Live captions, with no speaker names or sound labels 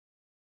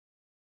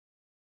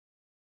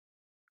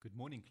Good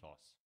morning,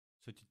 class.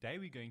 So today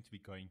we're going to be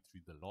going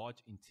through the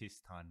large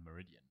intestine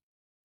meridian.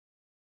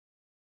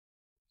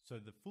 So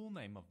the full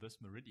name of this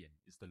meridian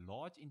is the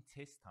large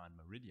intestine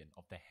meridian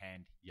of the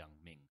hand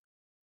yangming.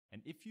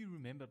 And if you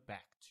remember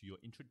back to your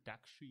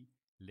introductory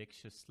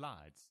lecture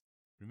slides,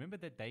 remember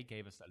that they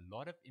gave us a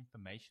lot of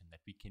information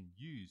that we can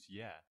use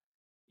here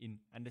in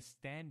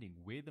understanding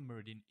where the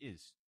meridian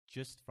is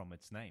just from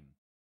its name.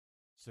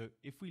 So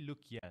if we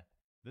look here,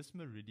 this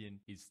meridian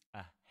is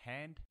a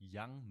hand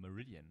yang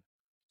meridian.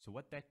 So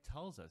what that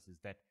tells us is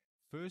that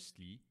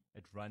firstly,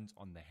 it runs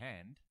on the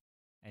hand,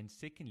 and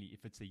secondly,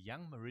 if it's a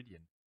yang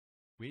meridian,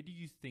 where do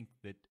you think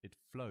that it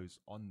flows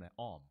on the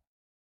arm?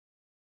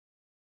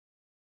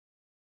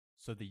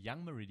 So the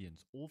yang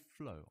meridians all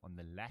flow on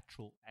the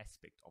lateral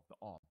aspect of the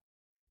arm.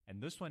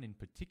 And this one in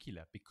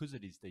particular, because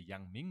it is the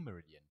yangming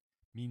meridian,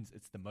 means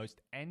it's the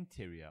most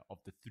anterior of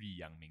the three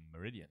yangming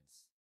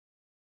meridians.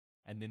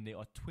 And then there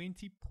are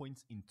 20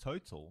 points in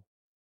total,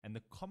 and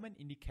the common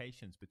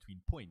indications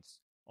between points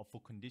are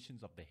for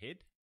conditions of the head,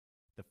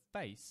 the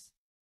face,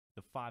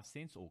 the 5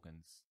 sense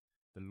organs,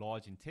 the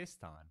large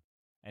intestine,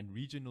 and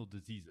regional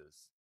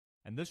diseases.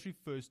 And this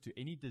refers to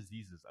any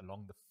diseases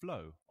along the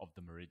flow of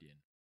the meridian.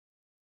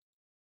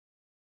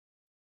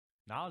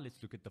 Now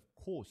let's look at the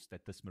course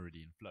that this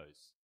meridian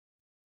flows.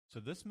 So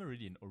this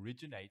meridian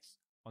originates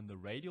on the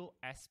radial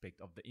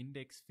aspect of the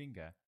index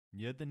finger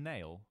near the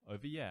nail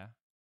over here,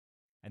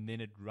 and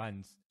then it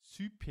runs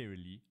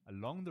superiorly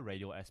along the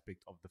radial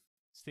aspect of the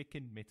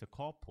second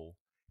metacarpal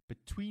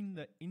between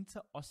the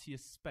interosseous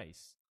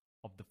space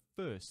of the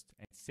first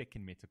and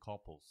second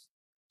metacarpals.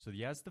 So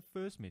here's the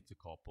first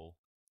metacarpal,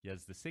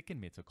 here's the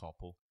second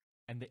metacarpal,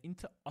 and the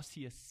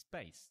interosseous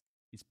space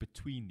is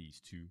between these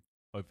two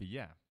over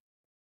here.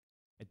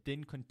 It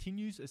then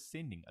continues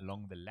ascending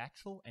along the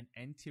lateral and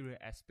anterior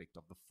aspect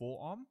of the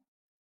forearm,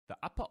 the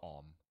upper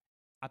arm,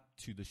 up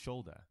to the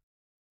shoulder.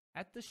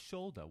 At the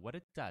shoulder, what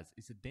it does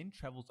is it then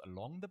travels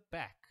along the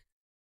back,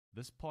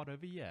 this part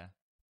over here,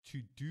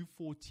 to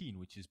Do14,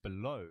 which is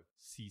below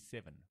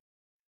C7.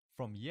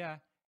 From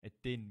here, it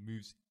then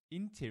moves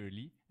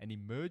interiorly and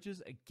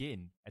emerges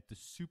again at the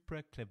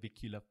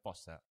supraclavicular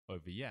fossa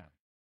over here.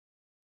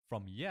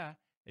 From here,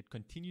 it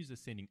continues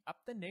ascending up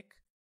the neck,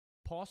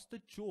 past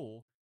the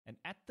jaw, and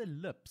at the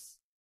lips,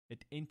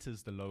 it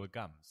enters the lower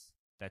gums.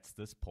 That's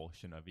this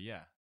portion over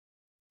here.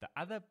 The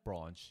other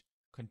branch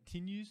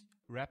continues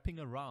wrapping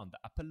around the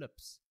upper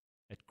lips.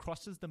 It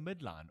crosses the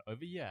midline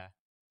over here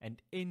and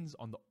ends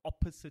on the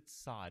opposite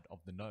side of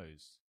the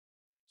nose.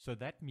 So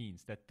that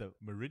means that the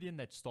meridian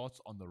that starts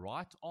on the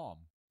right arm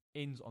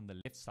ends on the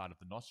left side of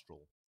the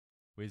nostril,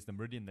 whereas the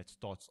meridian that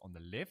starts on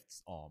the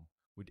left arm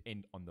would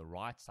end on the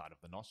right side of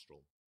the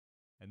nostril.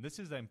 And this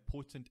is an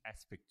important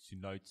aspect to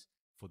note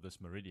for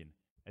this meridian,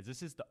 as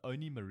this is the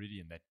only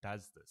meridian that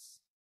does this.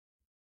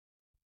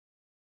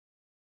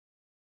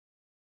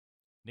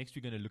 Next,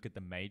 we're going to look at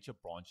the major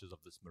branches of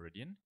this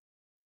meridian.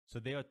 So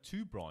there are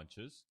two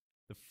branches.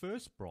 The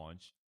first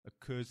branch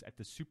occurs at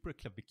the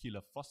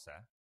supraclavicular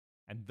fossa,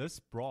 and this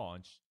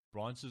branch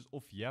branches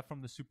off here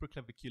from the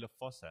supraclavicular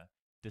fossa,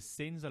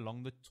 descends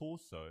along the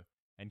torso,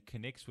 and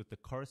connects with the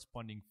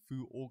corresponding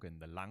fu organ,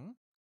 the lung,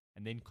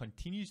 and then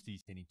continues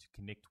descending to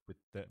connect with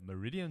the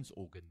meridian's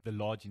organ, the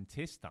large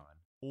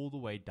intestine, all the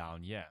way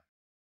down here.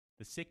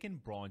 The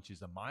second branch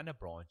is a minor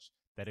branch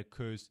that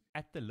occurs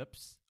at the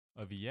lips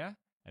over here,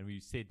 and we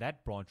said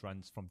that branch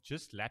runs from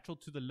just lateral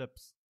to the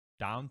lips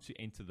down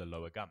to enter the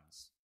lower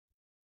gums.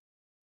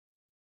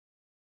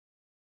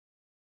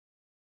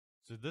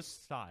 So this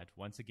slide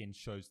once again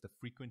shows the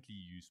frequently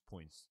used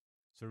points.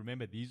 So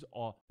remember, these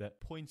are the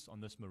points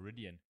on this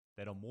meridian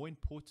that are more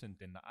important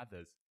than the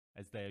others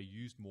as they are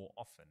used more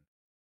often.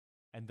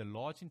 And the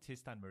large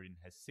intestine meridian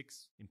has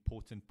 6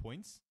 important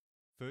points.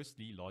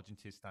 Firstly, large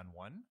intestine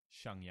 1,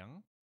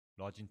 Shangyang,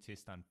 large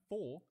intestine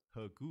 4,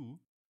 Hegu,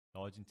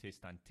 large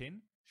intestine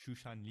 10,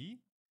 Shushanli,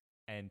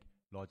 and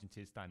large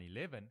intestine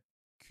 11,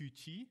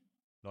 Kuqi,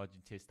 large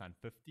intestine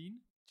 15,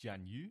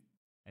 Jianyu,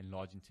 and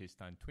large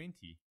intestine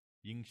 20,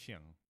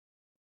 Yingxiang.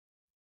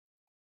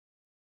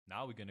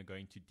 Now we're going to go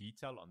into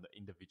detail on the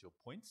individual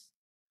points.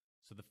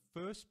 So the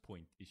first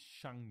point is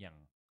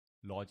Shangyang,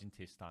 large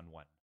intestine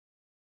 1.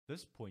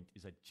 This point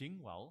is a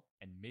Jingwell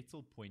and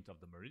metal point of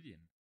the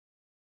meridian,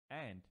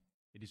 and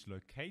it is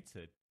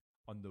located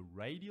on the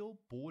radial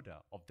border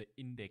of the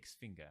index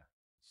finger.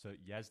 So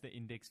here's the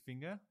index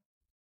finger,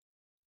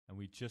 and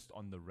we're just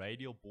on the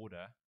radial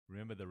border.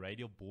 Remember, the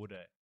radial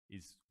border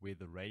is where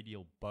the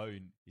radial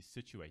bone is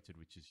situated,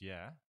 which is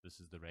here. This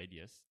is the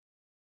radius.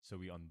 So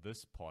we're on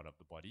this part of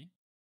the body.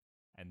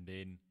 And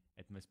then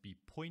it must be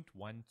 0.1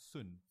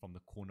 sun from the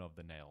corner of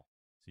the nail.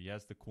 So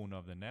here's the corner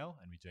of the nail,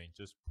 and we're going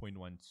just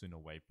 0.1 sun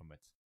away from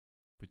it.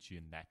 Puts you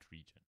in that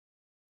region.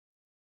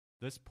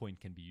 This point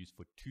can be used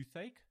for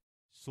toothache,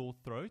 sore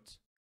throat,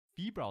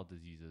 febrile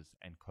diseases,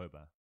 and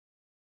coma.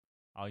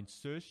 Our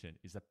insertion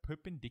is a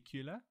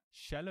perpendicular,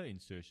 shallow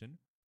insertion,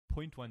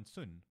 0.1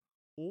 sun,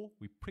 or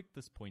we prick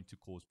this point to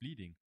cause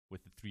bleeding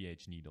with a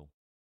 3H needle.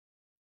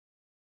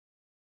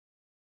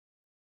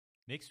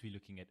 Next, we're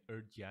looking at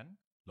Erjian,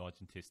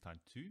 large intestine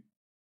 2.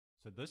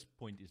 So this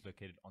point is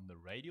located on the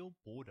radial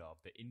border of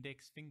the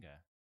index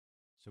finger.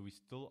 So we're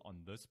still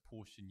on this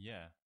portion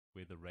here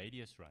where the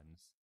radius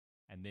runs,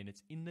 and then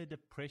it's in the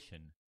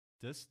depression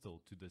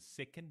distal to the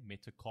second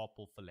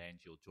metacarpal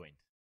phalangeal joint.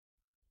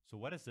 So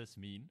what does this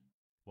mean?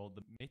 Well,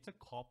 the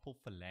metacarpal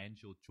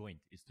phalangeal joint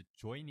is the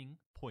joining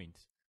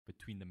point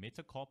between the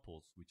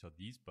metacarpals, which are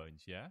these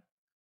bones here,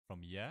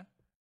 from here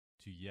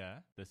to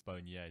here. This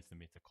bone here is the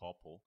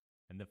metacarpal,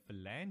 and the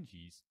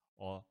phalanges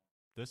are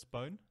this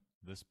bone,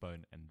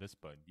 and this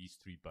bone, these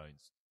three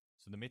bones.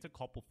 So the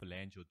metacarpal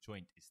phalangeal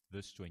joint is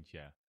this joint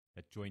here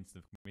that joins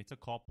the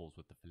metacarpals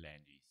with the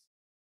phalanges.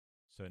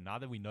 So now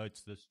that we know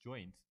it's this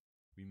joint,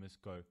 we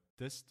must go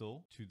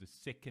distal to the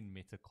second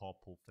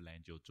metacarpal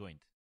phalangeal joint.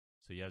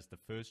 So here's the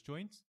first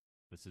joint,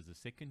 this is the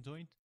second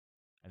joint,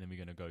 and then we're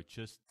going to go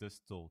just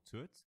distal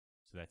to it.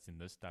 So that's in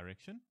this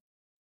direction.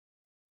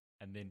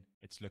 And then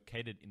it's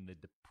located in the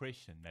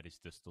depression that is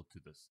distal to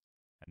this,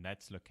 and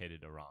that's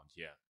located around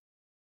here.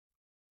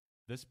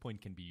 This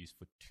point can be used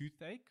for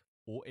toothache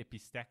or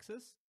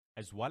epistaxis,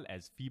 as well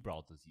as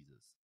febrile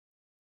diseases.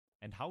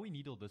 And how we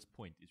needle this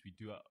point is we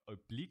do an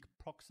oblique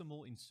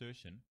proximal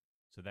insertion,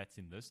 so that's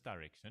in this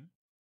direction,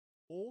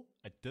 or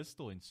a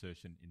distal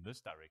insertion in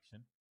this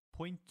direction,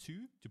 0.2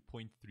 to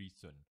 0.3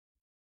 cun.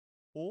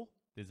 Or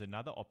there's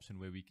another option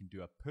where we can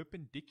do a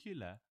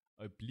perpendicular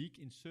oblique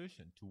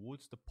insertion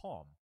towards the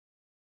palm.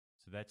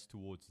 So that's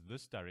towards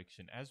this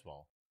direction as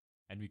well.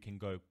 And we can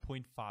go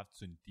 0.5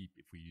 cun deep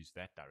if we use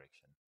that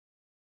direction.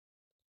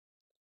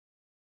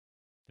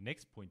 The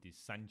next point is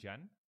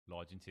Sanjian,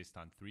 large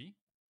intestine 3.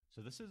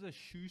 So this is a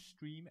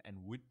shoestream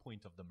and wood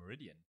point of the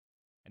meridian,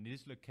 and it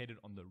is located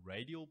on the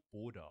radial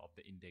border of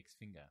the index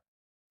finger.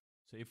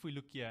 So if we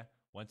look here,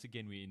 once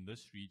again we're in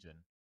this region,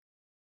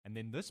 and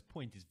then this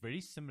point is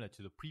very similar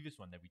to the previous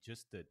one that we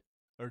just did,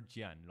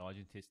 Erjian, large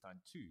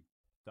intestine 2.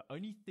 The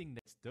only thing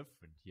that's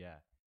different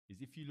here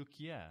is if you look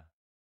here,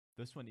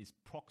 this one is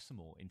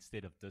proximal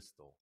instead of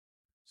distal.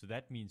 So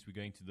that means we're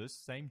going to this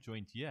same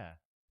joint here,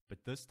 but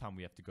this time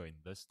we have to go in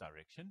this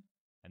direction.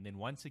 And then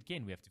once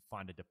again, we have to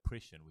find a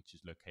depression, which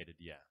is located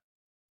here.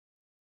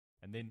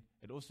 And then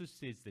it also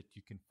says that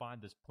you can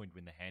find this point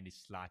when the hand is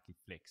slightly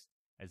flexed,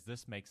 as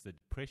this makes the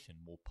depression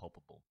more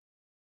palpable.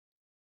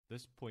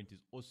 This point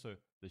is also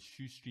the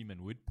shoestream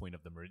and wood point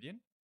of the meridian,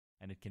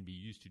 and it can be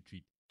used to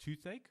treat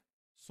toothache,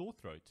 sore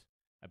throat,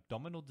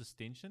 abdominal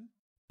distension,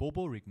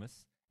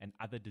 borborygmus, and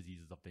other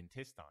diseases of the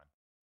intestine.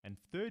 And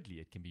thirdly,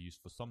 it can be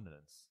used for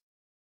somnolence.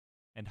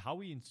 And how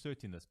we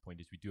insert in this point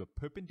is we do a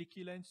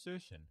perpendicular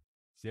insertion,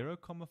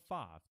 0.5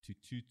 to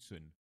 2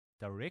 cun,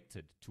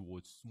 directed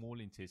towards small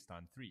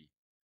intestine 3.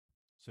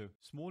 So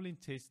small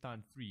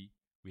intestine 3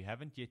 we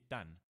haven't yet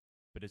done,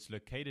 but it's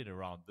located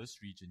around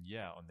this region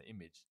here on the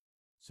image.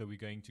 So we're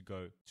going to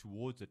go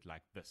towards it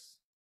like this.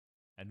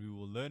 And we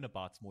will learn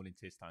about small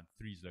intestine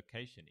 3's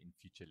location in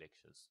future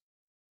lectures.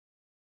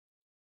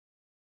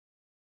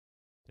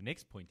 The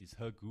next point is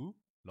Hegu,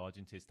 large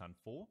intestine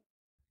 4.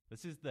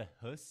 This is the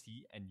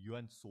He and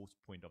Yuan source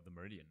point of the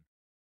meridian.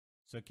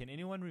 So can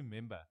anyone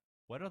remember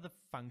what are the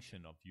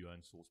function of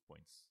Yuan source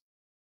points?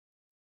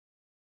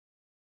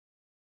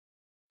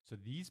 So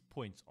these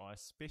points are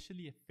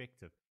especially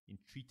effective in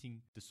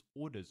treating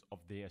disorders of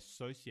their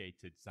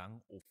associated Zhang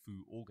or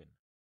Fu organ.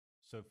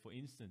 So for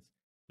instance,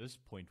 this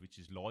point, which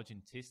is large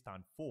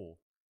intestine 4,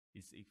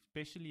 is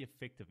especially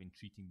effective in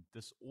treating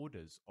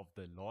disorders of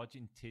the large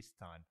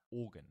intestine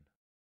organ.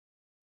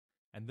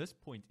 And this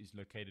point is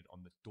located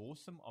on the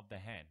dorsum of the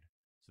hand.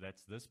 So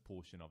that's this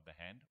portion of the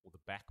hand, or the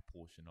back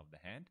portion of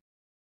the hand.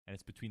 And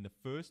it's between the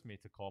first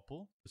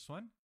metacarpal, this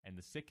one, and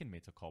the second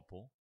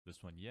metacarpal,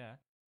 this one here.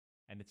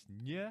 And it's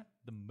near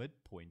the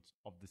midpoint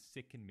of the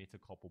second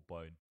metacarpal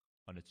bone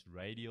on its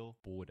radial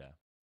border.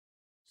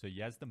 So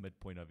here's the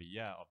midpoint over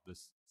here of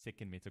this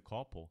second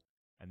metacarpal.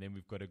 And then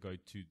we've got to go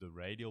to the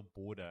radial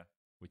border,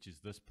 which is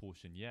this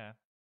portion here.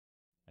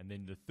 And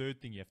then the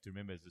third thing you have to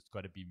remember is it's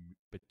got to be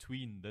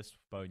between this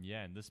bone here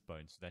and this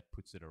bone, so that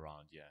puts it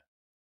around here.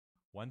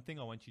 One thing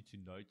I want you to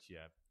note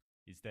here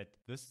is that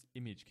this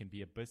image can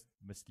be a bit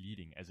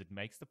misleading, as it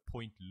makes the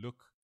point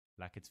look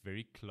like it's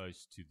very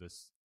close to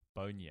this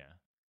bone here.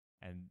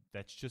 And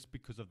that's just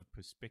because of the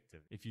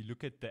perspective. If you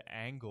look at the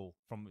angle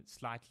from a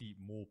slightly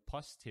more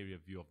posterior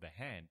view of the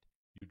hand,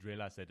 you'd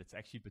realize that it's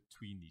actually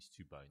between these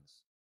two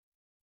bones.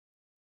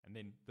 And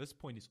then this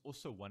point is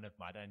also one of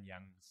Madame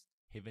Yang's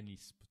heavenly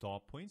star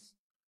points.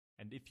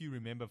 And if you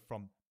remember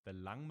from the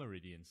lung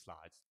meridian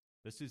slides,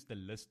 this is the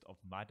list of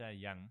Madame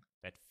Yang,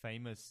 that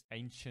famous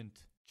ancient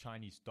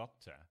Chinese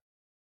doctor,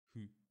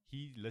 who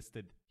he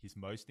listed his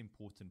most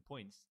important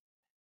points,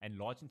 and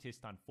large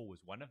intestine 4 was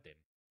one of them.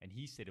 And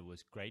he said it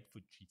was great for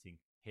treating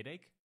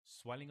headache,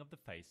 swelling of the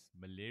face,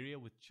 malaria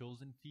with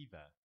chills and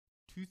fever,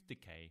 tooth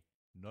decay,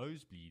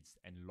 nosebleeds,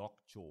 and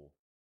locked jaw.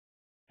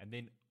 And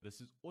then this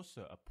is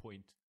also a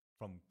point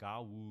from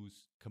Gao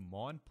Wu's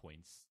command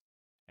points,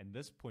 and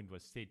this point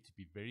was said to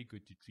be very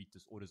good to treat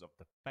disorders of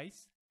the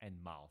face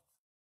and mouth.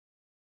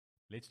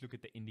 Let's look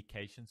at the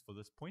indications for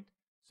this point.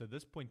 So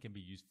this point can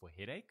be used for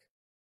headache,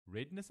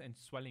 redness and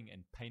swelling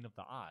and pain of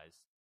the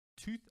eyes,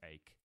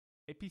 toothache,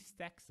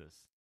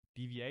 epistaxis,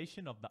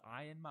 deviation of the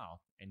eye and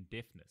mouth, and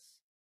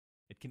deafness.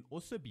 It can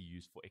also be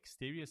used for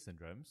exterior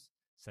syndromes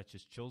such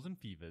as chills and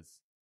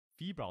fevers,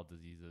 febrile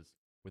diseases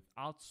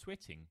without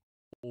sweating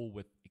or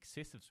with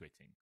excessive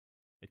sweating.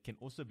 It can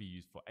also be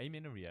used for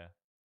amenorrhea,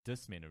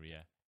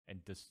 dysmenorrhea,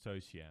 and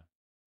dystocia.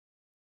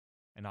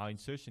 And our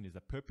insertion is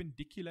a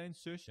perpendicular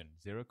insertion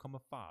 0,5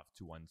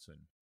 to 1 cun.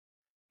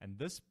 And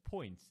this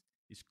point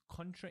is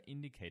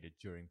contraindicated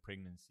during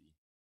pregnancy.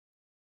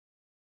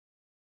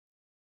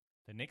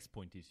 The next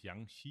point is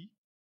yangshi,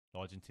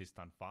 large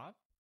intestine 5.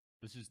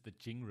 This is the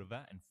Jing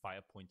River and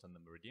fire point on the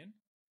meridian,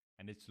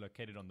 and it's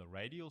located on the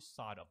radial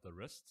side of the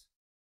wrist,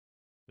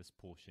 this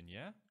portion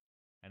here,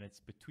 and it's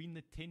between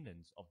the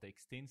tendons of the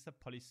extensor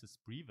pollicis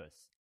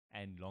brevis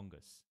and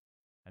longus.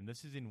 And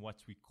this is in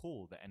what we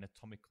call the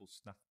anatomical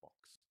snuff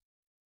box.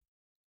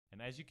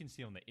 And as you can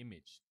see on the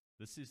image,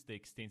 this is the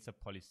extensor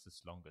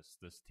pollicis longus,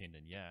 this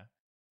tendon here,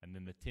 and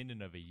then the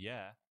tendon over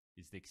here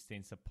is the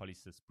extensor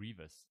pollicis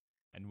brevis.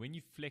 And when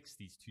you flex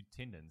these two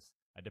tendons,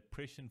 a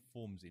depression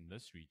forms in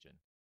this region,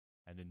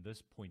 and then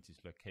this point is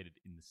located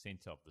in the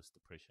center of this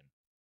depression.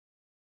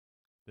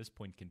 This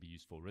point can be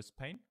used for wrist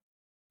pain,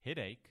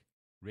 headache,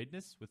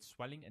 redness with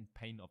swelling and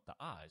pain of the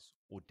eyes,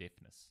 or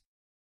deafness.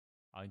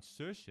 Our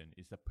insertion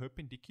is a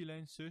perpendicular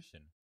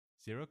insertion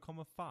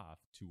 0,5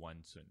 to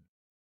 1 cun.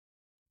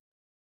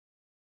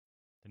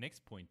 The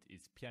next point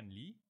is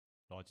Pianli,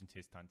 large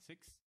intestine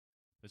 6.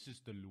 This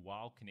is the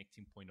luau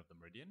connecting point of the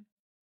meridian.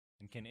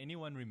 And can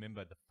anyone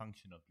remember the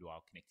function of luau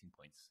connecting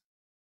points?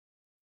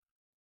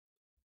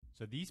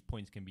 So these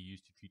points can be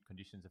used to treat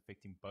conditions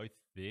affecting both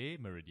their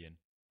meridian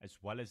as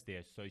well as their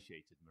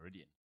associated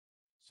meridian.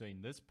 So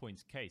in this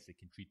point's case, it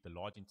can treat the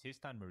large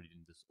intestine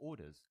meridian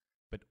disorders,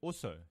 but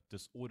also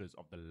disorders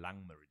of the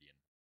lung meridian.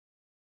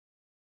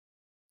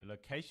 The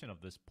location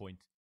of this point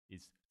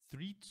is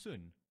 3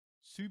 cun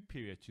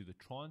superior to the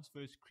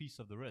transverse crease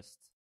of the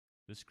wrist,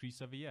 this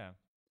crease over here,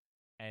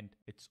 and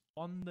it's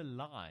on the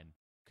line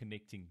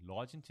connecting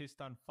large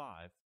intestine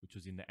 5, which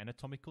was in the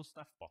anatomical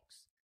snuff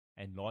box,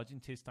 and large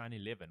intestine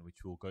 11,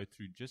 which we'll go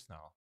through just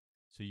now.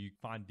 So you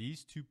find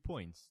these 2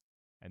 points,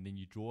 and then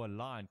you draw a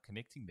line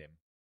connecting them.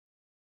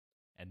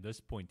 And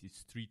this point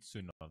is 3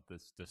 cun of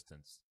this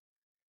distance.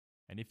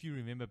 And if you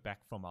remember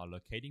back from our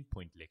locating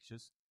point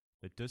lectures,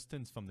 the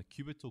distance from the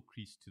cubital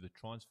crease to the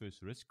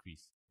transverse wrist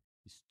crease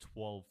is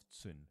 12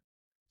 cun.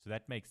 So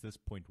that makes this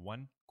point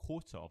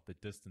 1/4 of the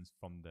distance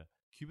from the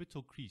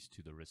cubital crease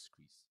to the wrist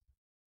crease.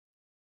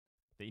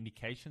 The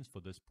indications for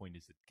this point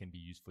is it can be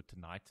used for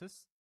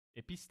tinnitus,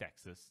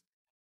 epistaxis,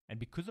 and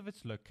because of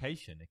its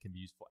location, it can be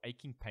used for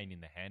aching pain in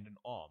the hand and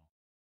arm.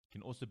 It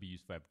can also be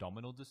used for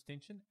abdominal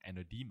distension and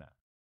edema.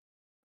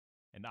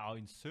 And our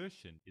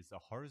insertion is a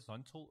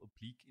horizontal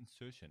oblique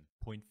insersion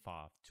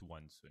 0.5 to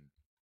 1 cun.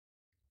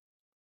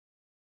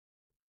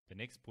 The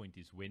next point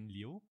is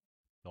Wenliu,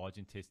 large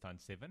intestine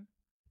 7.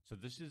 So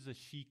this is a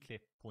she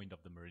cleft point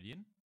of the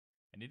meridian,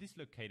 and it is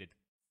located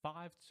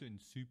 5 cun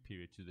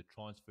superior to the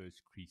transverse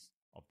crease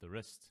of the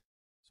wrist.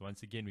 So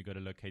once again, we've got to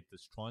locate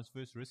this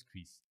transverse wrist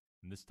crease,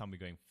 and this time we're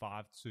going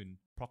 5 cun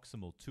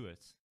proximal to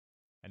it.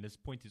 And this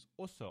point is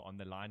also on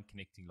the line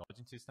connecting large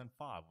intestine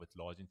 5 with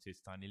large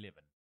intestine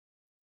 11.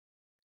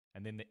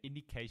 And then the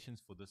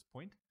indications for this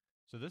point.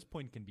 So this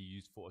point can be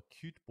used for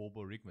acute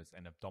borborygmus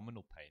and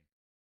abdominal pain.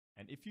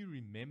 And if you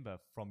remember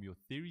from your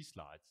theory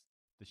slides,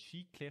 the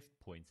she cleft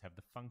points have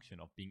the function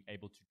of being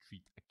able to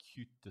treat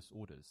acute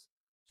disorders.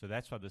 So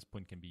that's why this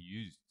point can be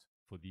used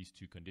for these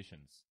 2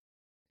 conditions.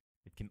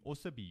 It can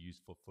also be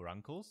used for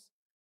furuncles,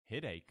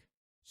 headache,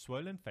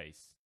 swollen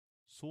face,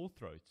 sore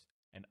throat,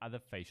 and other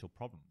facial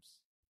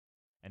problems.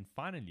 And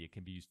finally, it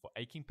can be used for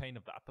aching pain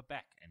of the upper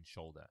back and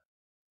shoulder.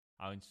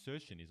 Our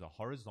insertion is a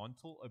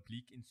horizontal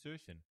oblique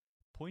insertion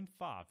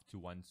 0.5 to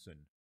 1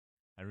 cun.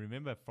 And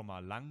remember from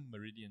our lung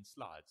meridian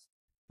slides,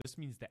 this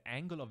means the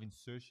angle of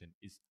insertion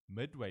is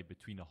midway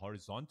between a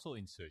horizontal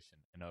insertion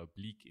and an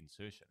oblique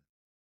insertion.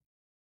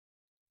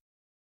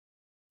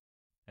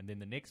 And then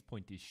the next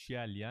point is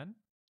Xialian,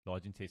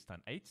 large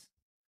intestine 8.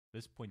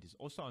 This point is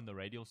also on the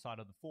radial side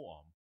of the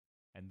forearm,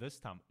 and this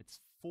time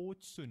it's 4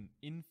 cun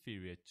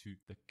inferior to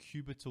the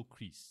cubital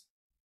crease.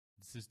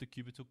 This is the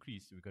cubital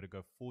crease, so we've got to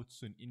go 4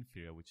 cun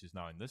inferior, which is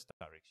now in this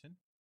direction.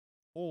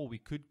 Or we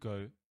could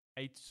go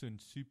 8 cun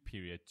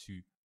superior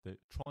to the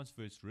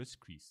transverse wrist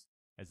crease,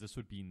 as this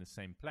would be in the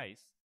same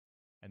place.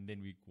 And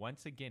then we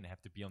once again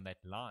have to be on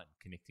that line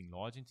connecting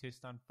large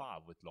intestine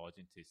 5 with large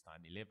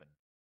intestine 11.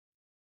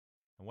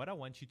 And what I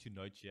want you to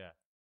note here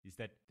is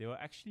that there are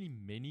actually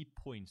many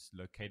points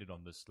located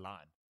on this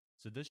line.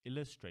 So this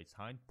illustrates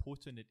how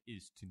important it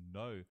is to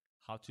know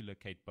how to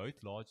locate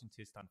both large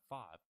intestine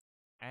 5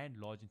 and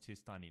large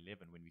intestine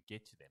 11 when we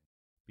get to them.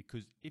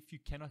 Because if you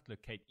cannot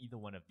locate either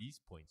one of these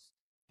points,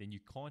 then you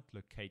can't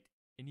locate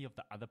any of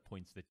the other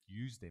points that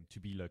use them to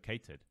be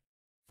located.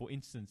 For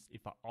instance,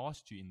 if I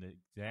asked you in the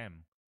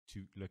exam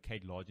to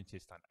locate large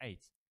intestine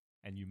 8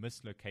 and you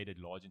mislocated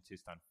large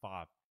intestine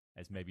 5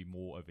 as maybe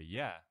more over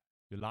here,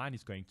 your line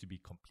is going to be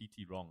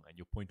completely wrong and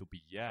your point will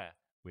be here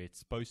where it's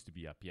supposed to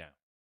be up here.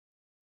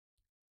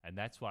 And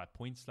that's why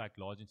points like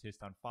large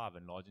intestine 5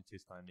 and large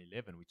intestine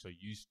 11, which are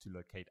used to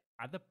locate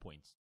other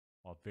points,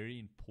 are very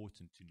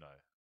important to know.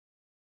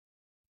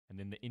 And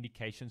then the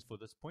indications for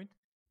this point,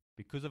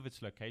 because of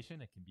its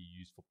location, it can be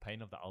used for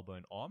pain of the elbow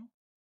and arm,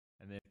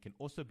 and then it can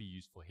also be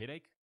used for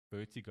headache,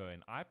 vertigo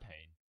and eye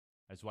pain,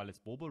 as well as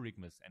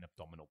bulborhynchus and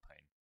abdominal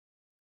pain.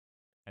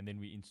 And then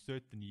we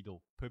insert the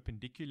needle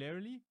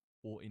perpendicularly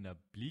or in a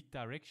oblique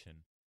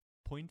direction,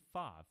 0.5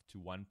 to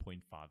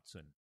 1.5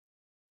 cun.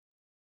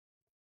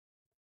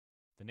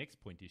 The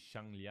next point is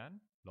Shanglian,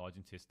 large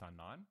intestine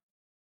 9.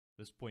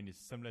 This point is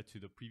similar to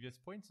the previous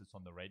points. It's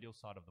on the radial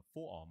side of the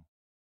forearm,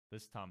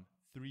 this time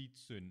 3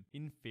 cun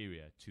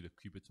inferior to the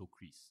cubital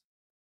crease,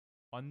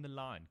 on the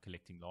line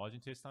collecting large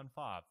intestine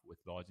 5 with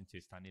large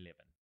intestine 11.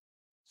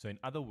 So in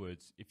other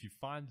words, if you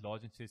find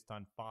large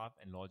intestine 5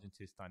 and large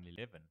intestine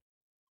 11,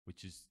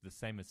 which is the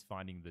same as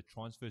finding the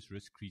transverse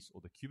wrist crease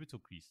or the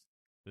cubital crease,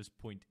 this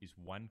point is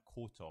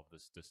 1/4 of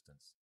this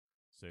distance.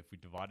 So if we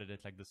divided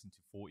it like this into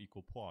 4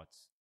 equal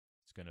parts,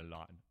 it's going to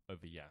lie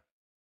over here.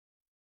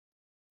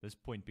 This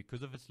point,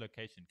 because of its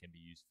location, can be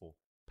used for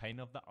pain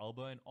of the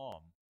elbow and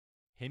arm,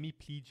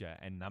 hemiplegia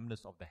and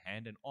numbness of the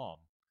hand and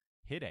arm,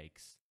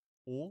 headaches,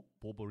 or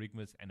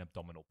bulborhynchus and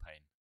abdominal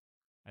pain.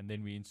 And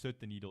then we insert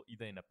the needle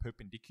either in a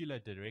perpendicular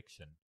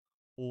direction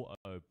or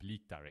an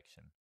oblique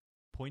direction,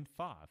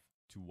 0.5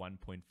 to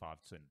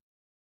 1.5 cun.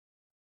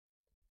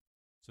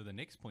 So the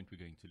next point we're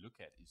going to look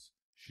at is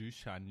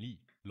Shushanli,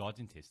 large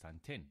intestine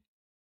 10.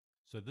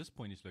 So this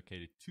point is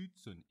located 2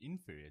 cun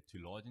inferior to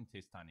large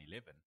intestine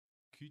 11,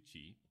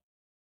 Kuchi,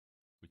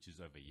 which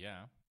is over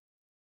here.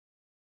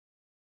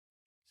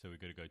 So we're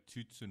going to go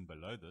 2 cun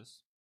below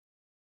this.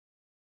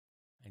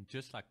 And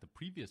just like the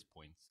previous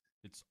points,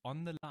 it's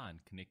on the line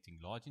connecting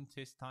large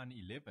intestine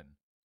 11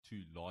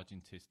 to large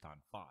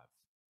intestine 5.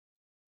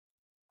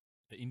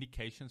 The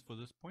indications for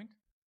this point.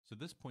 So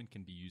this point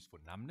can be used for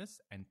numbness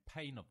and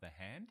pain of the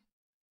hand,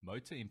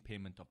 motor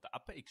impairment of the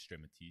upper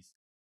extremities,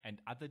 and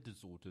other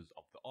disorders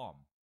of the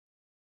arm.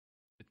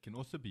 It can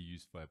also be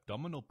used for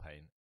abdominal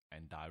pain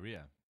and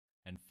diarrhea.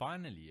 And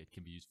finally, it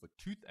can be used for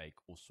toothache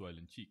or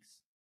swollen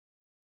cheeks.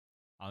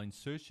 Our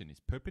insertion is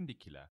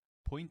perpendicular,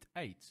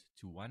 0.8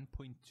 to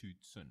 1.2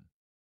 cun.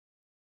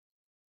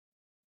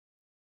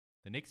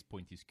 The next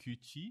point is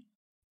Qi,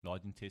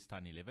 large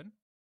intestine 11.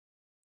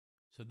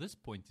 So this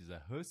point is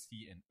a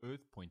Hercy and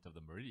earth point of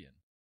the meridian.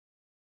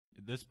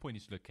 This point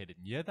is located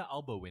near the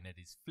elbow when it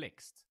is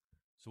flexed.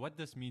 So what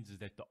this means is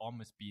that the arm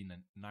must be in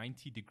a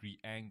 90-degree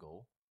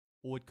angle,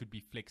 or it could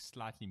be flexed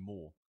slightly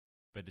more,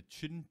 but it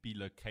shouldn't be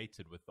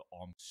located with the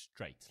arm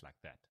straight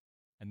like that.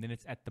 And then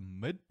it's at the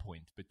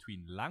midpoint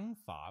between lung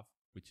 5,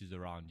 which is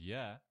around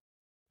here,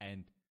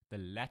 and the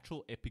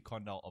lateral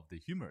epicondyle of the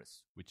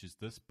humerus, which is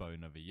this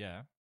bone over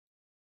here.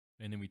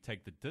 And then we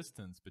take the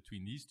distance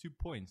between these 2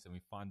 points and we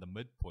find the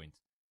midpoint,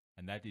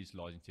 and that is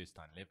large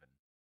intestine 11.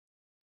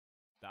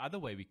 The other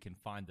way we can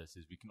find this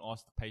is we can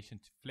ask the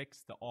patient to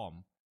flex the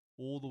arm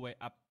all the way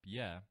up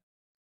here,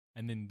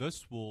 and then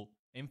this will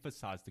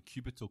emphasize the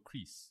cubital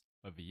crease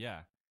over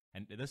here.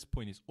 And this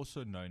point is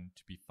also known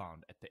to be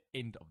found at the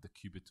end of the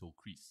cubital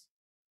crease.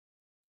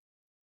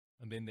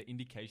 And then the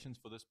indications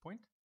for this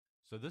point.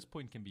 So this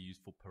point can be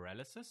used for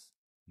paralysis,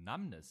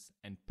 numbness,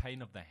 and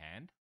pain of the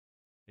hand.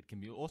 It can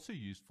be also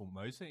used for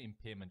motor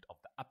impairment of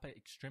the upper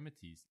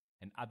extremities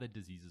and other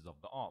diseases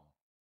of the arm.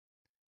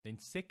 Then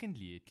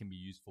secondly, it can be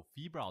used for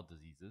febrile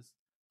diseases,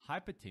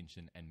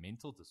 hypertension, and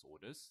mental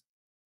disorders.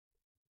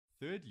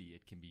 Thirdly,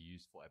 it can be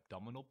used for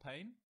abdominal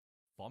pain,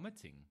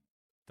 vomiting,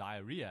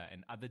 diarrhea,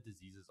 and other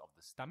diseases of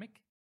the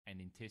stomach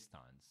and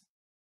intestines.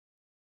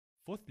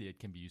 Fourthly, it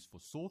can be used for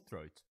sore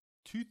throat,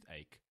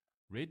 toothache,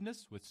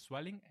 redness with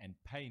swelling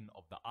and pain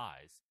of the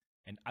eyes,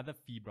 and other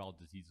febrile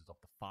diseases of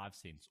the 5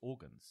 sense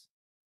organs.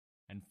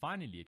 And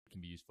finally, it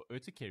can be used for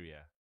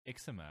urticaria,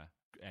 eczema,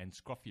 and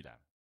scrofula.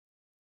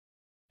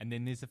 And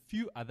then there's a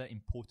few other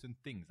important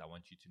things I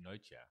want you to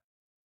note here.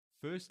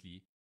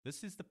 Firstly,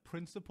 this is the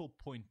principal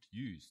point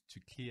used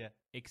to clear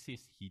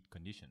excess heat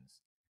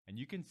conditions. And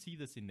you can see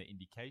this in the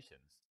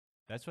indications.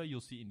 That's why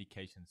you'll see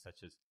indications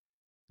such as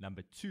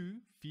number 2,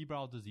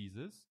 febrile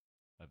diseases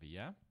over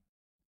here,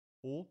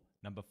 or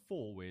number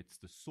 4, where it's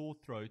the sore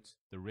throat,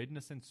 the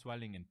redness and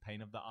swelling and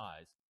pain of the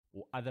eyes,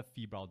 or other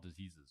febrile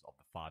diseases of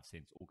the 5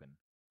 sense organ.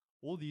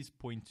 All these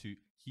point to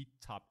heat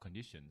type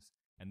conditions,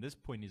 and this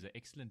point is an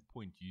excellent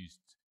point used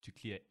to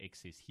clear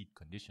excess heat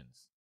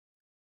conditions.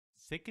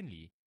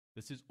 Secondly,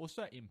 this is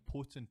also an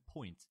important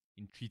point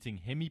in treating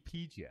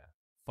hemiplegia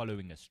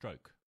following a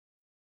stroke.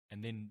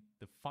 And then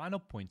the final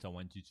point I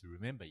want you to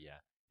remember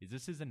here is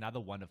this is another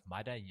one of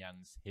Mada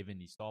Young's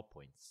Heavenly Star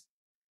points.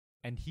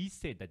 And he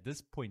said that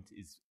this point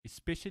is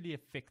especially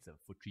effective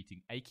for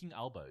treating aching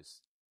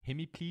elbows,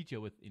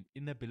 hemiplegia with an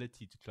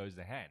inability to close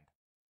the hand.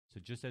 So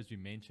just as we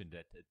mentioned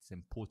that it's an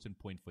important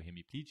point for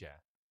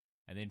hemiplegia.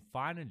 And then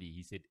finally,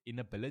 he said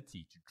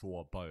inability to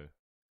draw a bow.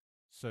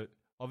 So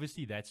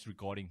obviously that's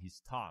regarding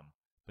his time,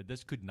 but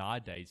this could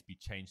nowadays be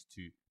changed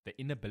to the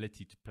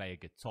inability to play a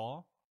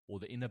guitar or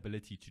the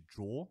inability to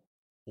draw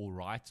or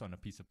write on a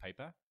piece of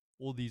paper.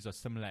 All these are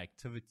similar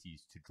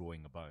activities to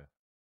drawing a bow.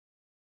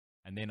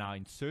 And then our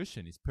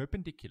insertion is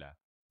perpendicular,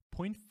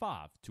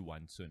 0.5 to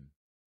 1 cun.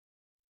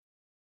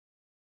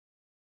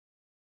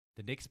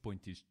 The next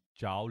point is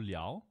jiao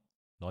liao,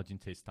 large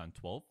intestine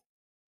 12.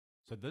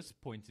 So this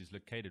point is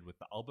located with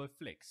the elbow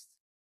flexed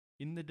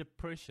in the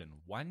depression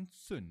 1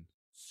 cun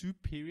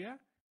superior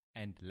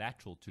and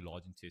lateral to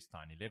large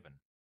intestine 11.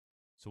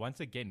 So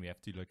once again, we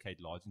have to locate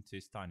large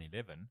intestine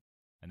 11,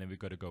 and then we've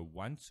got to go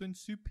 1 cun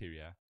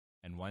superior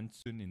and 1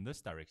 cun in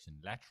this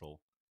direction lateral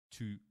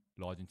to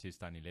large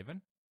intestine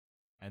 11.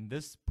 And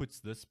this puts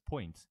this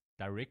point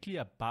directly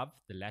above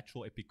the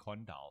lateral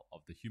epicondyle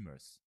of the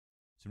humerus.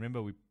 So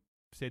remember, we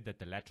said that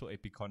the lateral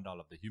epicondyle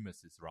of the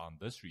humerus is around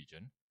this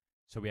region.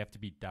 So we have to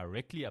be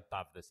directly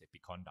above this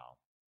epicondyle.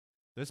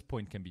 This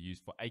point can be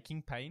used for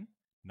aching pain,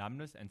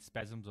 numbness and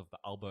spasms of the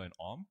elbow and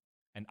arm,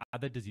 and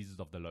other diseases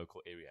of the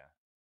local area.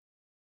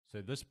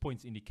 So this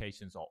point's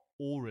indications are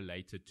all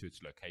related to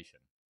its location.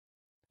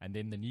 And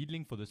then the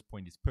needling for this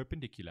point is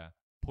perpendicular,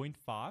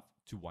 0.5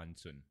 to 1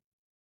 cun.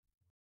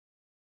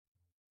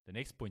 The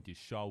next point is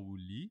Shao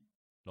Li,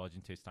 large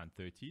intestine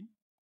 13.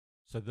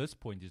 So this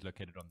point is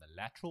located on the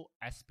lateral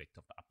aspect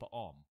of the upper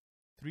arm,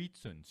 3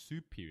 cun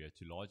superior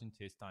to large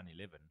intestine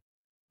 11,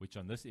 which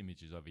on this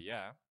image is over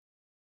here.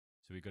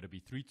 So we've got to be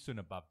 3 cun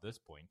above this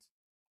point,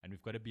 and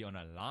we've got to be on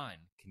a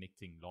line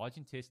connecting large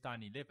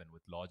intestine 11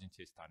 with large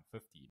intestine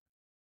 15.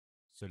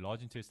 So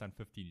large intestine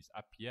 15 is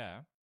up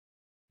here,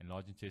 and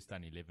large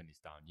intestine 11 is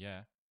down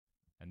here.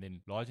 And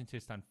then large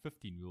intestine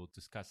 15, we will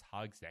discuss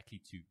how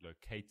exactly to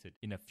locate it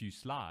in a few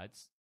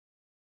slides.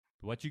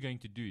 But what you're going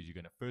to do is you're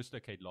going to first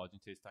locate large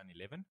intestine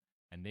 11,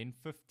 and then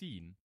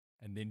 15,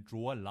 and then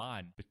draw a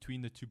line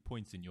between the 2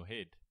 points in your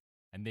head.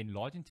 And then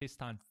large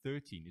intestine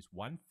 13 is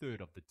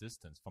 1/3 of the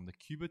distance from the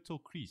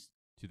cubital crease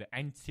to the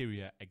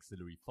anterior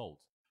axillary fold.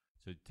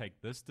 So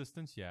take this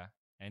distance here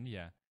and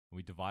here, and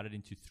we divide it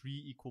into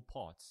 3 equal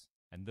parts.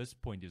 And this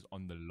point is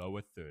on the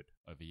lower third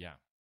over here.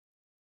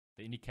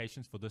 The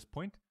indications for this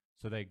point,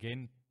 so they're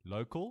again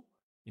local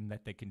in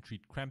that they can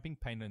treat cramping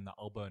pain in the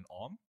elbow and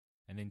arm.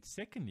 And then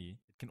secondly,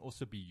 it can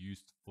also be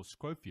used for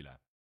scrofula.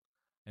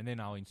 And then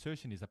our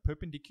insertion is a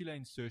perpendicular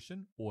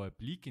insertion or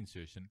oblique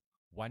insertion,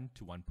 1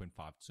 to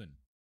 1.5 cun.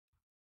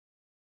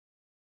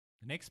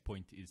 The next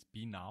point is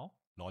Binao,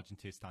 large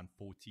intestine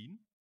 14.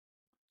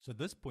 So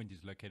this point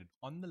is located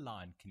on the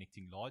line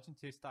connecting large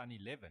intestine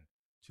 11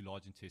 to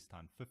large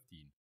intestine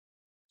 15.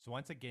 So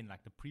once again,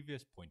 like the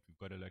previous point, we've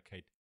got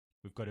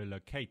to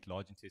locate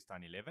large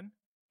intestine 11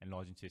 and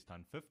large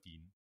intestine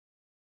 15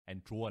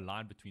 and draw a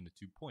line between the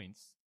 2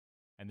 points.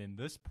 And then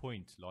this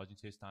point, large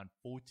intestine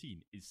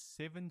 14, is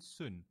 7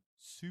 cun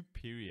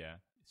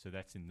superior, so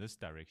that's in this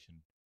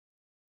direction,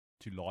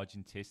 to large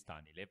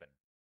intestine 11.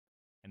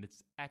 And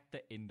it's at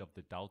the end of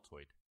the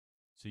deltoid.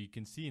 So you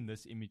can see in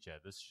this image here,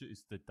 this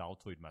is the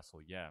deltoid muscle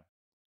here.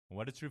 And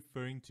what it's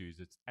referring to is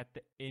it's at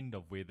the end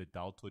of where the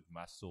deltoid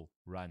muscle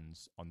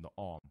runs on the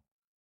arm,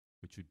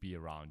 which would be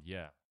around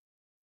here.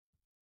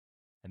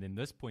 And then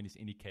this point is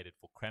indicated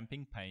for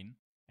cramping pain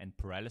and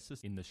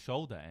paralysis in the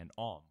shoulder and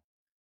arm,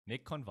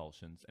 neck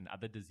convulsions and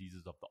other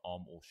diseases of the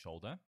arm or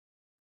shoulder.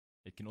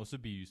 It can also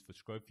be used for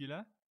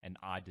scrofula and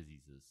eye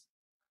diseases.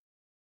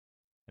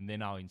 And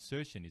then our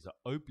insertion is an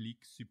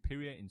oblique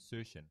superior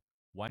insertion,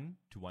 1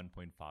 to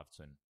 1.5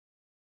 cun.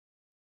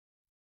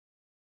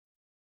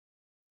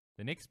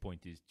 The next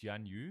point is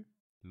Jianyu,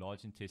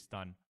 large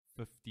intestine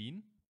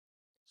 15.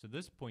 So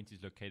this point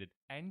is located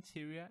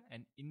anterior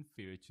and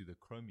inferior to the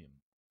chromium.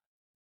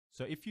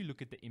 So if you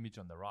look at the image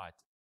on the right,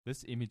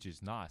 this image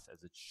is nice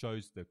as it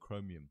shows the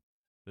chromium.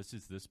 This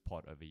is this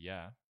part over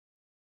here.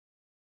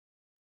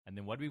 And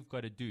then what we've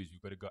got to do is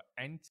we've got to go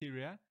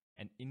anterior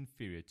and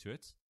inferior to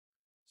it.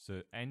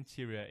 So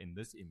anterior in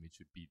this image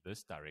would be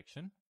this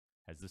direction,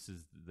 as this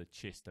is the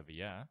chest over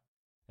here.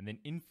 And then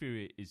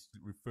inferior is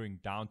referring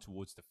down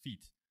towards the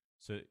feet.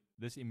 So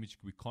this image,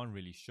 we can't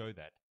really show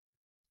that.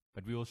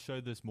 But we will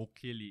show this more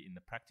clearly in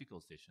the practical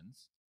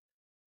sessions.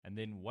 And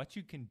then what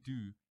you can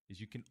do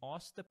is you can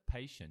ask the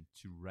patient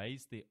to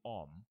raise their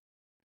arm,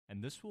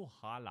 and this will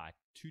highlight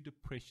 2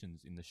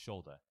 depressions in the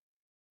shoulder.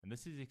 And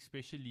this is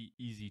especially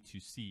easy to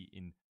see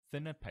in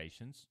thinner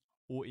patients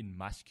or in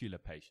muscular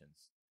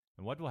patients.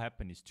 And what will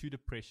happen is 2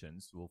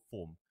 depressions will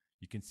form.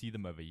 You can see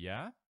them over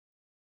here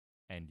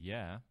and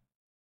here.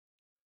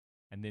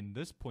 And then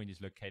this point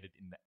is located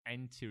in the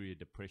anterior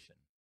depression.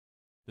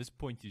 This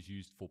point is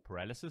used for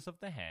paralysis of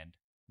the hand,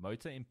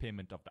 motor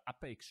impairment of the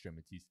upper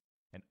extremities,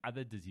 and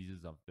other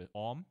diseases of the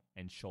arm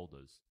and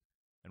shoulders.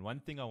 And one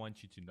thing I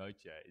want you to note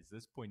here is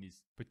this point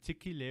is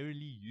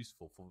particularly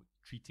useful for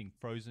treating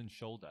frozen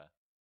shoulder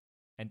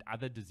and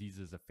other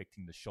diseases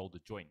affecting the shoulder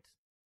joint.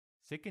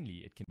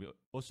 Secondly, it can be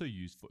also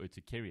used for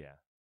urticaria.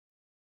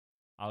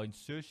 Our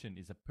insertion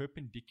is a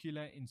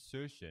perpendicular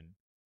insertion,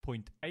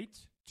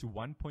 0.8 to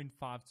 1.5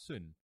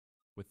 cun,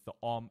 with the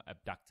arm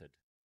abducted,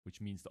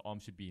 which means the arm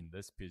should be in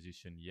this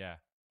position here,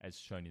 as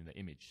shown in the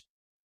image.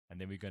 and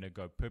then we're going to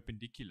go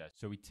perpendicular.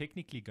 So we're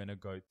technically going to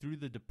go through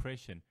the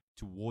depression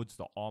towards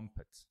the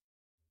armpit.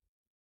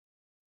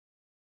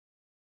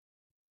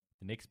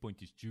 The next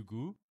point is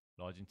jugu,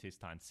 large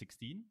intestine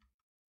 16.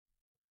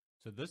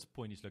 So this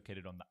point is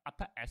located on the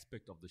upper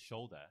aspect of the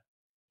shoulder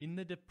in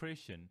the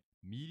depression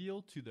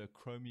medial to the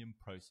acromion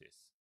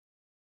process.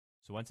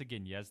 So once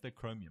again, here's the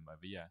acromion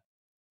over here.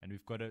 And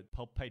we've got to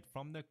palpate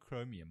from the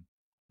acromion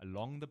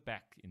along the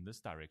back in this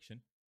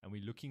direction. And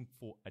we're looking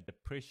for a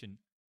depression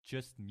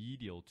just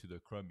medial to the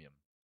acromion.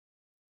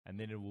 And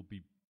then it will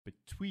be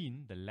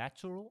between the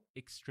lateral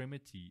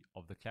extremity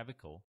of the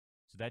clavicle.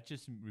 So that's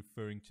just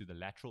referring to the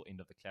lateral end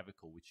of the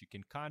clavicle, which you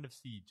can kind of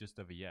see just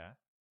over here,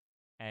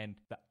 and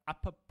the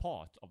upper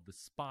part of the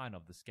spine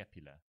of the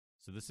scapula.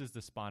 So this is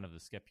the spine of the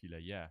scapula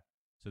here.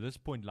 So this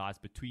point lies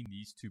between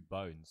these two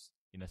bones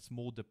in a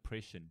small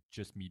depression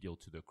just medial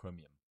to the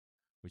acromion,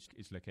 which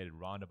is located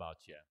round about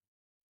here.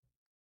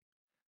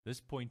 This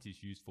point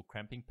is used for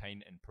cramping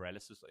pain and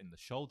paralysis in the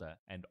shoulder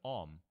and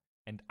arm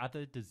and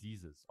other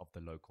diseases of the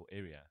local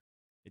area.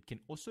 It can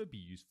also be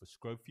used for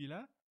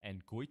scrofula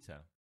and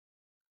goiter.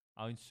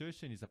 Our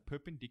insertion is a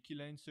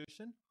perpendicular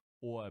insertion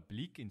or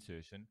oblique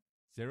insertion,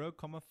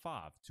 0,5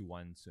 to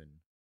 1 cun.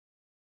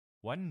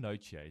 One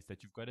note here is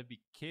that you've got to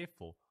be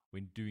careful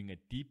when doing a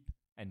deep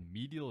and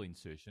medial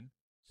insertion,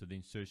 so the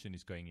insertion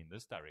is going in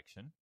this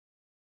direction,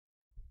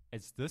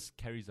 as this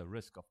carries a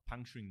risk of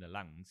puncturing the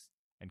lungs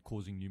and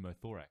causing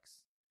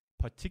pneumothorax,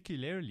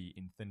 particularly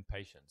in thin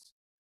patients.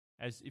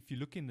 As if you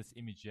look in this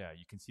image here,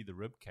 you can see the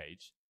rib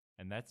cage,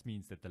 and that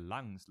means that the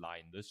lungs lie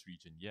in this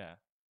region here.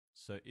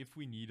 So if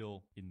we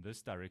needle in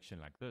this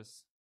direction like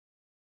this,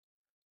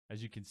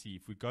 as you can see,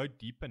 if we go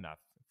deep enough,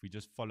 if we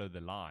just follow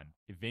the line,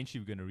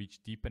 eventually we're going to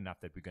reach deep enough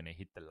that we're going to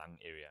hit the lung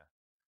area.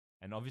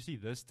 And obviously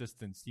this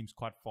distance seems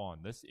quite far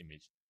in this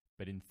image,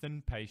 but in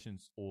thin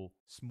patients or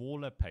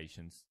smaller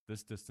patients,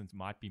 this distance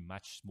might be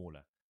much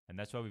smaller. And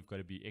that's why we've got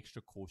to be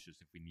extra cautious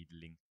if we're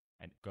needling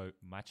and go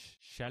much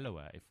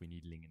shallower if we're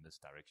needling in this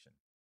direction.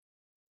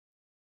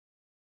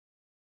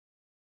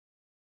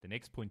 The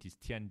next point is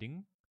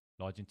tianding,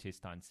 large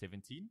intestine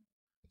 17.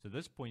 So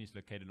this point is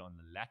located on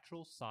the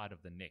lateral side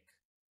of the neck,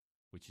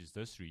 which is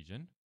this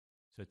region.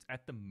 So it's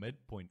at the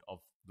midpoint of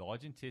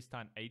large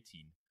intestine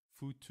 18,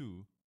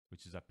 Fu2,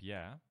 which is up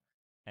here,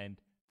 and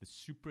the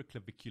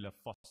supraclavicular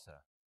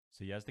fossa.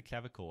 So here's the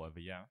clavicle over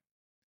here,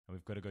 and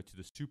we've got to go to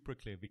the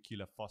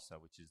supraclavicular fossa,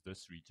 which is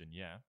this region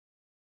here.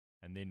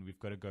 And then we've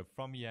got to go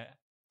from here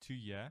to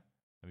here,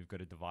 and we've got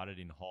to divide it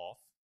in half.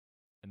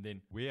 And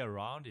then where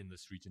around in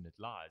this region it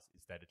lies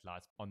is that it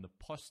lies on the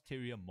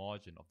posterior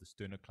margin of the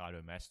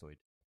sternocleidomastoid,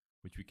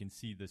 which we can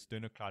see the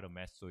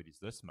sternocleidomastoid is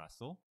this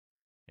muscle.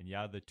 And here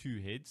are the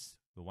two heads.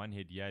 The one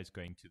head here is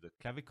going to the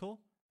clavicle,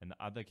 and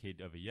the other head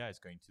over here is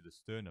going to the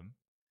sternum.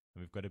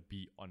 And we've got to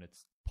be on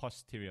its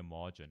posterior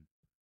margin,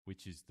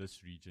 which is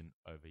this region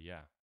over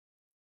here.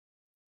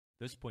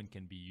 This point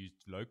can be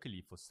used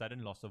locally for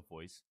sudden loss of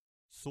voice,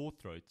 sore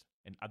throat,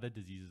 and other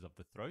diseases of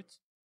the throat.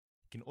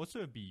 It can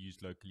also be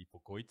used locally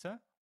for goiter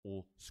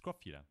or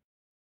scrofula.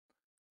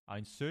 Our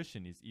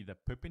insertion is either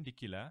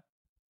perpendicular,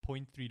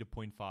 0.3 to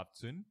 0.5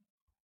 cun,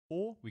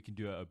 or we can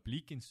do an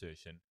oblique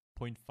insertion,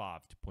 0.5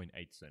 to 0.8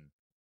 cun.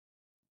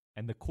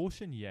 And the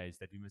caution here is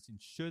that we must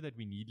ensure that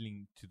we're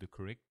needling to the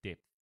correct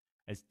depth,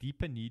 as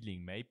deeper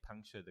needling may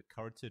puncture the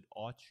carotid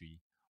artery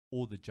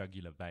or the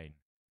jugular vein.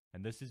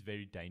 And this is a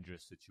very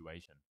dangerous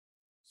situation.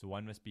 So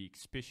one must be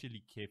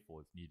especially careful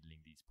with needling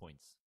these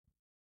points.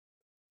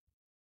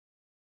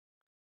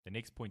 The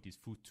next point is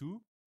Fu2,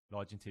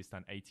 large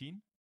intestine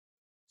 18.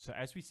 So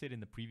as we said in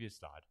the previous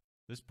slide,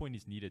 this point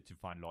is needed to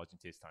find large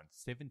intestine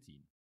 17.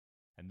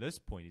 And this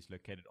point is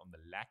located on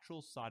the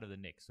lateral side of the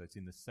neck, so it's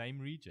in the same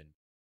region,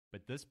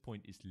 but this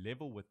point is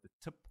level with the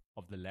tip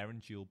of the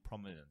laryngeal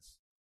prominence,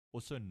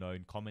 also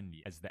known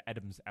commonly as the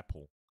Adam's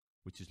apple,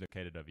 which is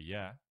located over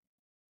here.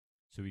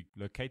 So we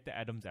locate the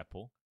Adam's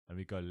apple, and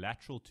we go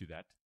lateral to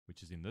that,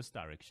 which is in this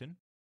direction.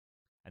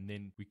 And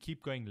then we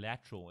keep going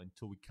lateral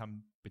until we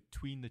come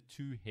between the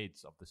two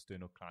heads of the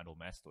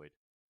sternocleidomastoid.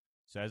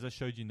 So as I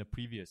showed you in the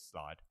previous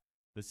slide,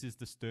 this is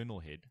the sternal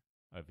head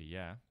over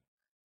here.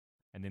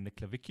 And then the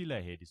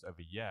clavicular head is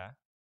over here.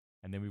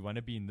 And then we want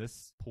to be in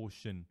this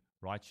portion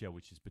right here,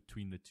 which is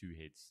between the two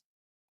heads.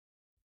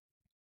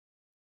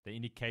 The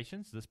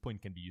indications: this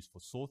point can be used for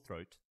sore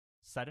throat,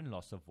 sudden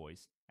loss of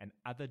voice, and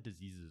other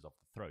diseases of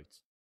the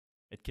throat.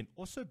 It can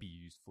also be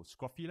used for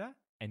scrofula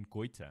and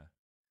goiter.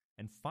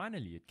 And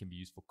finally, it can be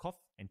used for cough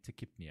and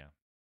tachypnea.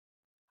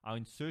 Our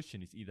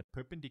insertion is either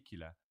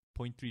perpendicular,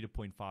 0.3 to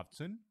 0.5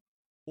 cun,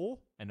 or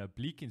an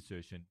oblique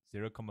insertion,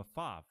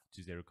 0,5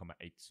 to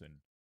 0,8 cun.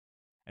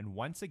 And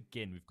once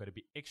again, we've got to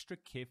be extra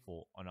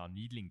careful on our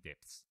needling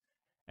depths,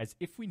 as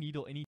if we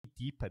needle any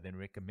deeper than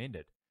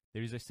recommended,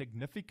 there is a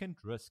significant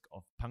risk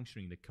of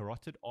puncturing the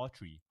carotid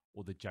artery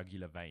or the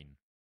jugular vein.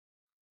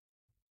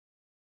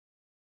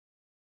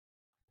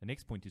 The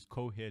next point is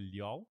Kohe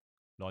Liao,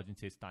 large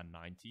intestine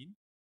 19.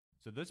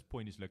 So this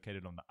point is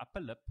located on the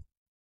upper lip,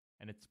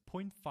 and it's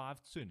 0.5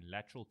 cun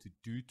lateral to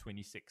Do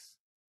 26.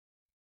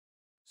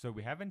 So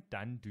we haven't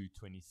done do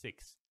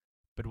 26,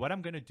 but what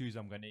I'm going to do is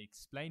I'm going to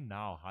explain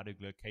now how to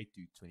locate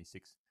do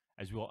 26,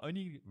 as we will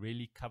only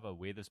really cover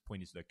where this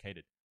point is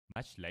located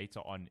much later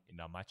on in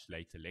our much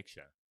later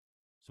lecture.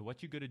 So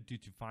what you're going to do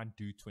to find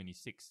do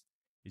 26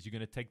 is you're going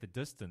to take the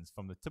distance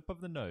from the tip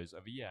of the nose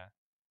over here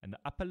and the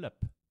upper lip,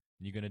 and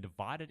you're going to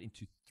divide it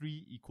into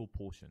 3 equal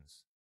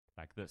portions,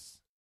 like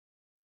this.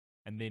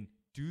 And then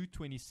do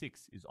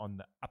 26 is on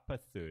the upper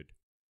third.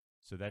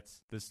 So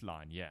that's this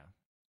line here.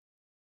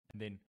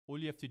 And then all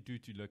you have to do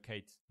to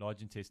locate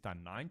large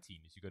intestine 19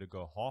 is you got to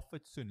go half a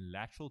tsuen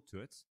lateral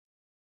to it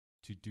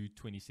to do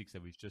 26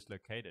 that we've just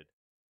located.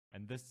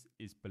 And this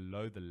is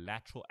below the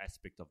lateral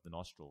aspect of the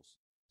nostrils.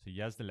 So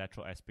here's the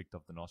lateral aspect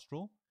of the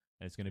nostril,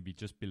 and it's going to be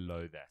just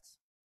below that.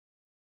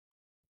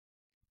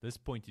 This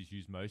point is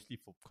used mostly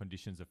for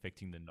conditions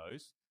affecting the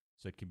nose.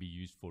 So it can be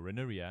used for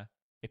rhinorrhea,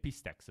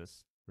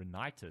 epistaxis,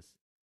 rhinitis,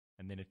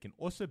 and then it can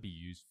also be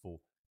used for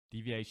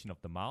deviation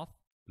of the mouth,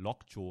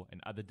 lockjaw,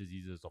 and other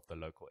diseases of the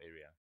local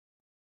area.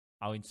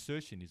 Our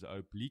insertion is an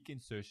oblique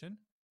insertion,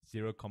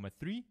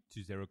 0,3 to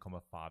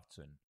 0,5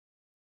 tsuen.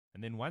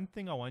 And then one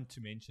thing I want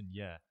to mention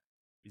here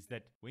is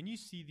that when you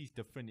see these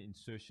different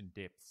insertion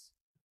depths,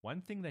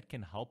 one thing that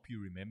can help you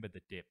remember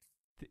the depth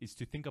is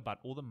to think about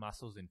all the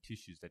muscles and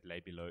tissues that lay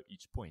below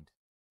each point.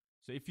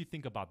 So if you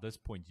think about this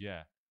point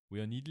here, we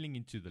are needling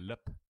into the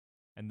lip,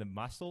 and the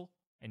muscle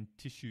and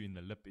tissue in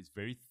the lip is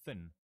very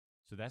thin.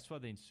 So that's why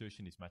the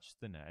insertion is much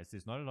thinner, as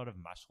there's not a lot of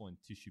muscle and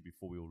tissue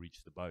before we will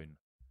reach the bone.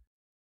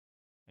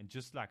 And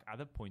just like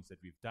other points that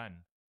we've done,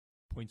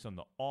 points on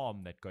the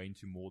arm that go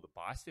into more the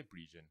bicep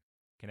region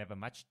can have a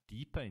much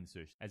deeper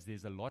insertion, as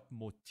there's a lot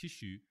more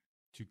tissue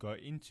to go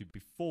into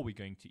before we're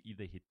going to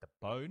either hit the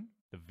bone,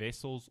 the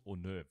vessels, or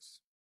nerves.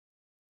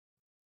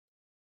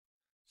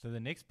 So the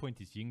next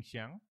point is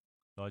yingxiang,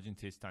 large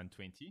intestine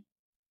 20.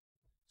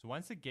 So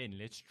once again,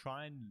 let's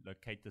try and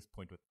locate this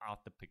point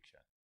without the picture.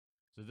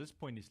 So this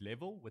point is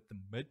level with the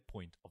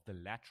midpoint of the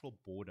lateral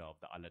border of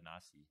the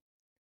alanasi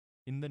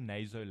in the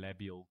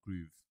nasolabial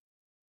groove.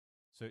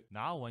 So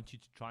now I want you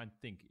to try and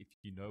think if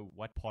you know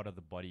what part of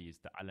the body is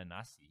the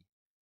alanasi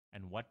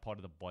and what part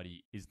of the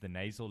body is the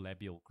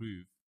nasolabial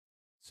groove.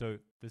 So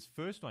this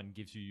first one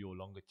gives you your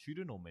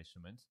longitudinal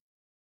measurement,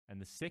 and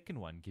the second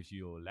one gives you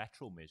your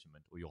lateral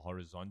measurement or your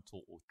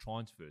horizontal or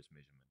transverse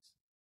measurements.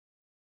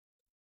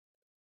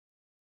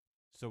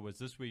 So was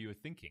this where you were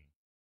thinking?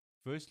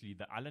 Firstly,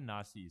 the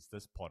alanasi is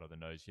this part of the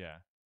nose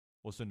here,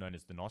 also known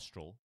as the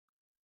nostril.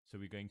 So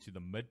we're going to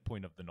the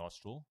midpoint of the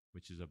nostril,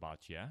 which is about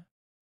here.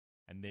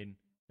 And then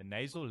the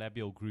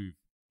nasolabial groove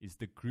is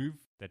the groove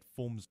that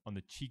forms on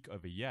the cheek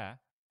over here.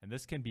 And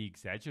this can be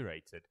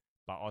exaggerated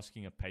by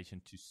asking a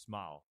patient to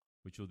smile,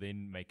 which will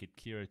then make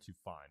it clearer to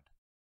find.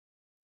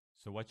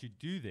 So what you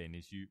do then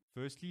is you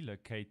firstly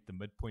locate the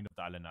midpoint of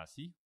the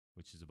alanasi,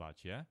 which is about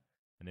here.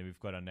 And then we've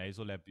got our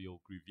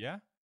nasolabial groove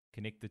here.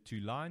 Connect the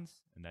two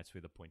lines, and that's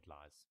where the point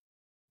lies.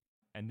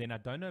 And then I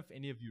don't know if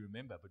any of you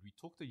remember, but we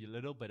talked a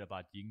little bit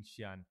about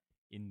yingxian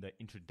in the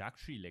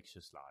introductory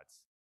lecture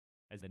slides,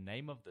 as the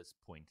name of this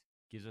point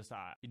gives us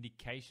our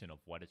indication of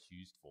what it's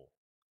used for.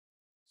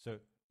 So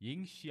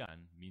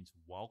yingxian means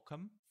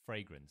welcome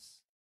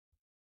fragrance.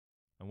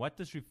 And what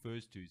this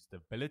refers to is the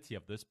ability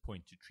of this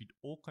point to treat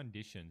all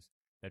conditions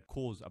that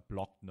cause a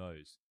blocked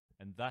nose,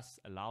 and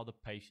thus allow the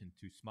patient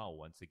to smile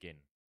once again.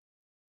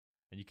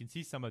 And you can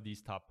see some of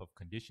these type of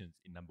conditions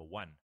in number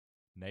 1.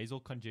 Nasal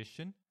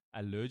congestion,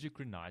 allergic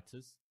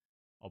rhinitis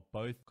are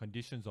both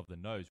conditions of the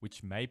nose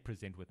which may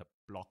present with a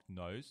blocked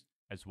nose,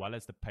 as well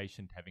as the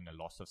patient having a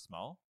loss of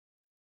smell.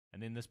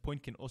 And then this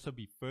point can also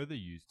be further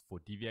used for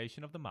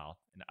deviation of the mouth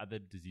and other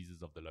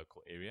diseases of the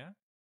local area.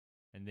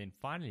 And then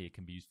finally, it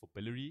can be used for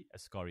biliary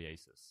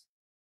ascariasis.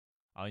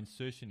 Our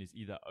insertion is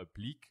either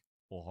oblique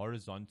or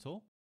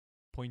horizontal,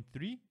 0.3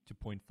 to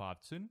 0.5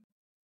 tsuen.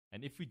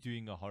 And if we're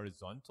doing a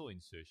horizontal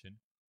insertion,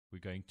 we're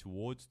going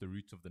towards the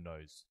root of the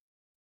nose.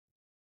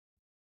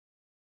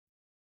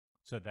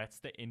 So that's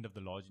the end of the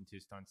large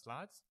intestine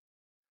slides.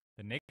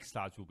 The next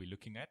slides we'll be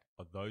looking at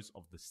are those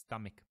of the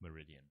stomach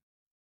meridian.